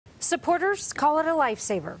Supporters call it a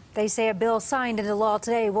lifesaver. They say a bill signed into law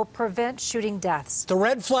today will prevent shooting deaths. The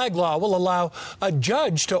red flag law will allow a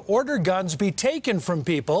judge to order guns be taken from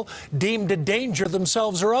people deemed to danger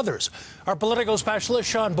themselves or others. Our political specialist,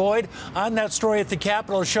 Sean Boyd, on that story at the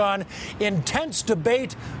Capitol. Sean, intense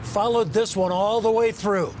debate followed this one all the way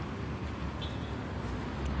through.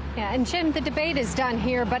 Yeah, and Jim, the debate is done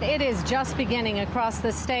here, but it is just beginning across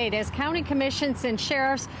the state as county commissions and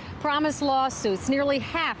sheriffs promise lawsuits. Nearly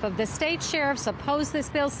half of the state sheriffs oppose this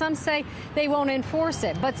bill. Some say they won't enforce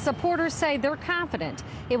it, but supporters say they're confident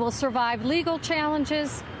it will survive legal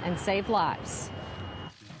challenges and save lives.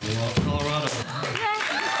 Colorado.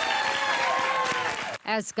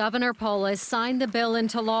 As Governor Polis signed the bill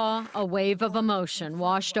into law, a wave of emotion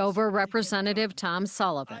washed over Representative Tom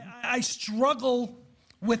Sullivan. I struggle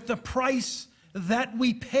with the price that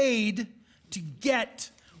we paid to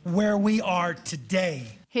get where we are today.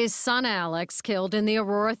 His son Alex killed in the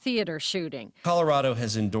Aurora Theater shooting. Colorado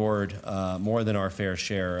has endured more than our fair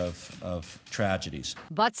share of tragedies.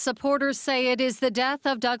 But supporters say it is the death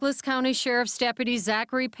of Douglas County Sheriff's Deputy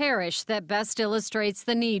Zachary Parrish that best illustrates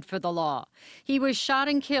the need for the law. He was shot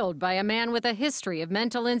and killed by a man with a history of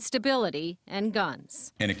mental instability and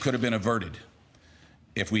guns. And it could have been averted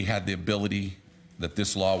if we had the ability that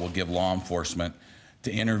this law will give law enforcement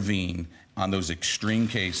to intervene on those extreme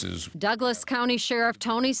cases. Douglas County Sheriff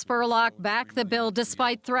Tony Spurlock backed the bill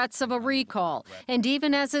despite threats of a recall, and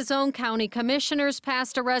even as his own county commissioners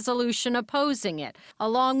passed a resolution opposing it,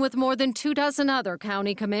 along with more than 24 other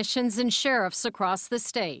county commissions and sheriffs across the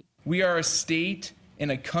state. We are a state in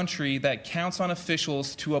a country that counts on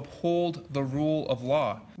officials to uphold the rule of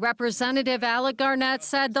law. Representative Alec Garnett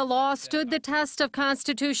said the law stood the test of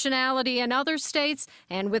constitutionality in other states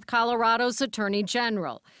and with Colorado's Attorney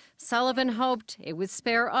General. Sullivan hoped it would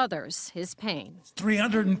spare others his pain.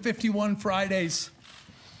 351 Fridays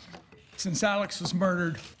since Alex was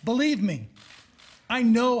murdered. Believe me, I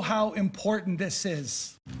know how important this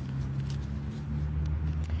is.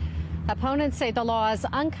 Opponents say the law is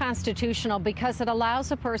unconstitutional because it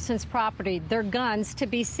allows a person's property, their guns, to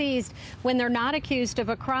be seized when they're not accused of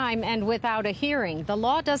a crime and without a hearing. The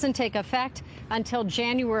law doesn't take effect until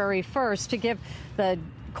January 1st to give the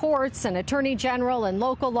courts and Attorney General and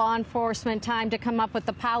local law enforcement time to come up with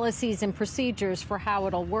the policies and procedures for how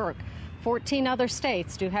it'll work. 14 other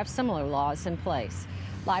states do have similar laws in place.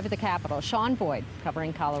 Live at the Capitol, Sean Boyd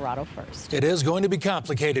covering Colorado First. It is going to be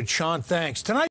complicated. Sean, thanks. Tonight.